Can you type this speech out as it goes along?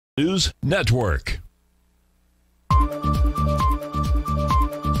News Network.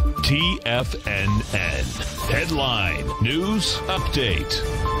 TFNN. Headline News Update.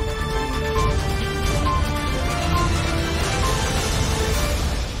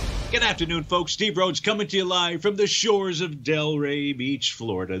 Good afternoon, folks. Steve Rhodes coming to you live from the shores of Delray Beach,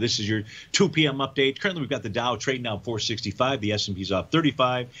 Florida. This is your 2 p.m. update. Currently, we've got the Dow trading down 465. The S&P's off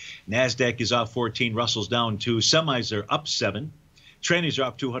 35. NASDAQ is off 14. Russell's down 2. Semis are up 7. Trannies are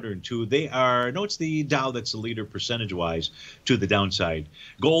up 202. It's the Dow that's the leader percentage-wise to the downside.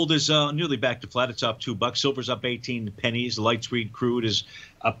 Gold is nearly back to flat. It's up $2. Silver's up 18 pennies. The light sweet crude is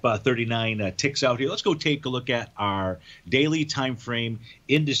up 39 ticks out here. Let's go take a look at our daily time frame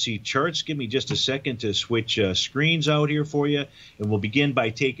indice charts. Give me just a second to switch screens out here for you. And we'll begin by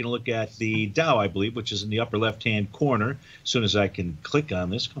taking a look at the Dow, I believe, which is in the upper left-hand corner. As soon as I can click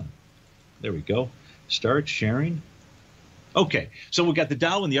on this. Come on. There we go. Start sharing. Okay, so we've got the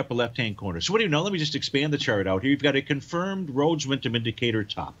Dow in the upper left-hand corner. So what do you know? Let me just expand the chart out here. You've got a confirmed Rhodes Momentum Indicator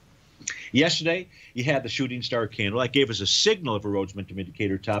top. Yesterday, you had the shooting star candle. That gave us a signal of a Rhodes Momentum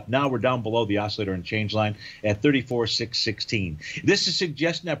Indicator top. Now we're down below the oscillator and change line at 34,616. This is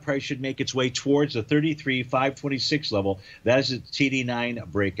suggesting that price should make its way towards the 33,526 level. That is a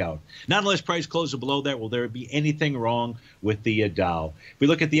TD9 breakout. Not unless price closes below that will there be anything wrong with the Dow. If we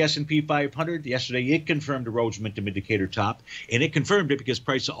look at the S&P 500, yesterday it confirmed a Rhodes Momentum Indicator top, and it confirmed it because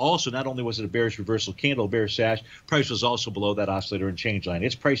price also, not only was it a bearish reversal candle, bearish sash, price was also below that oscillator and change line.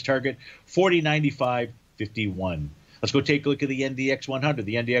 Its price target 40.9551. Let's go take a look at the NDX 100.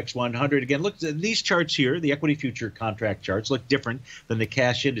 The NDX 100, again, look, these charts here, the equity future contract charts, look different than the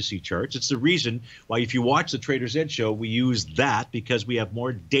cash indice charts. It's the reason why if you watch the Trader's Edge show, we use that because we have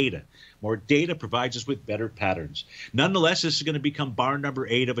more data. More data provides us with better patterns. Nonetheless, this is going to become bar number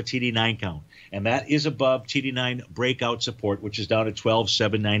 8 of a TD9 count, and that is above TD9 breakout support, which is down at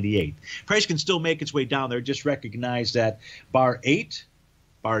 12,798. Price can still make its way down there. Just recognize that bar 8,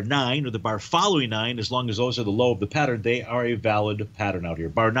 bar 9, or the bar following 9, as long as those are the low of the pattern, they are a valid pattern out here.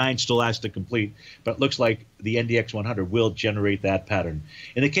 Bar 9 still has to complete, but it looks like the NDX 100 will generate that pattern.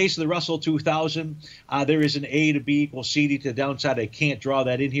 In the case of the Russell 2000, there is an A to B equals CD to the downside. I can't draw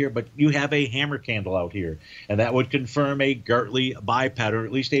that in here, but you have a hammer candle out here, and that would confirm a Gartley buy pattern, or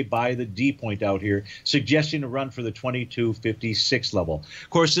at least a buy the D point out here, suggesting a run for the 2256 level. Of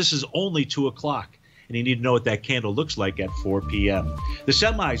course, this is only 2 o'clock. And you need to know what that candle looks like at 4 p.m. The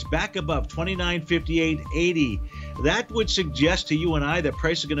semis back above 29.5880. That would suggest to you and I that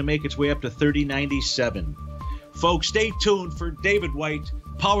price is going to make its way up to 30.97. Folks, stay tuned for David White,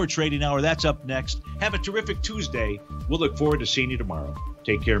 Power Trading Hour. That's up next. Have a terrific Tuesday. We'll look forward to seeing you tomorrow.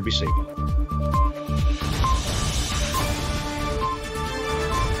 Take care and be safe.